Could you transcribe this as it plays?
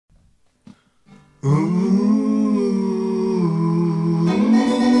It's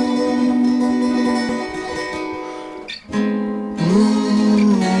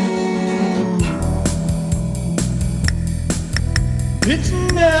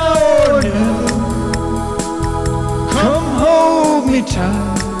now or never. Come hold me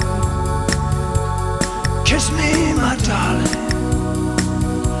tight. Kiss me, my darling.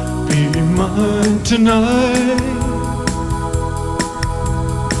 Be mine tonight.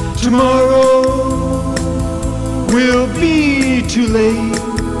 Tomorrow will be too late.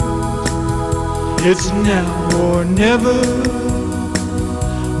 It's now or never.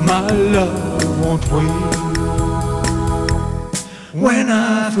 My love won't wait. When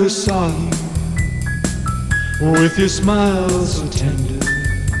I first saw you, with your smile so tender,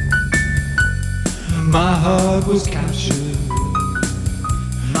 my heart was captured,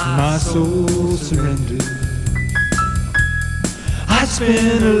 my soul surrendered. I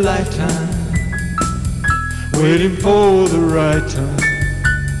spent a lifetime waiting for the right time.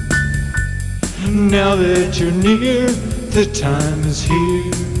 Now that you're near, the time is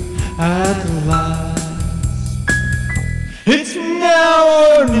here at last. It's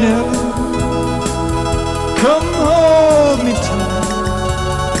now or never. Come hold me tight.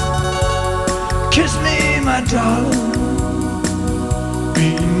 Kiss me, my darling. Be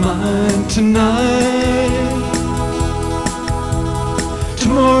mine tonight.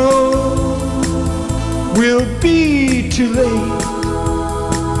 Tomorrow will be too late.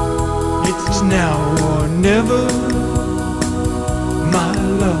 It's now or never. My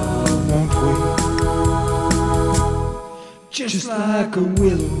love won't wait. Just like a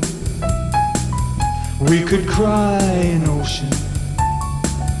willow, we could cry an ocean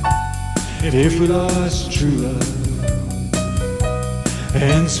if we lost true love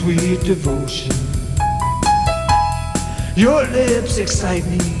and sweet devotion. Your lips excite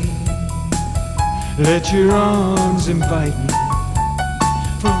me, let your arms invite me,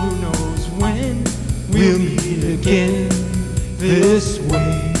 for who knows when we'll meet again this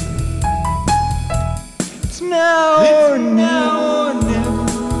way. It's now or never.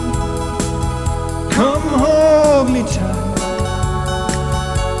 Come hold me tight.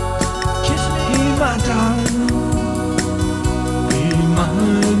 Kiss me, my darling. Be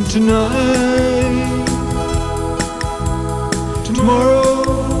mine tonight. Tomorrow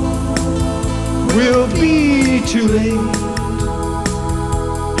will be too late.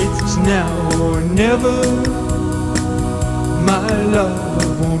 It's now or never. My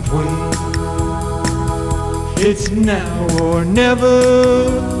love won't wait. It's now or never.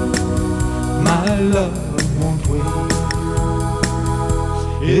 My love won't wait.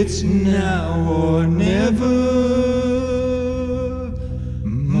 It's now or never.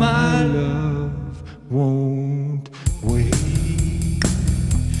 My love won't wait.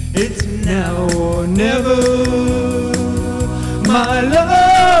 It's now or never. My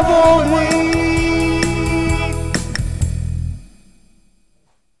love won't wait.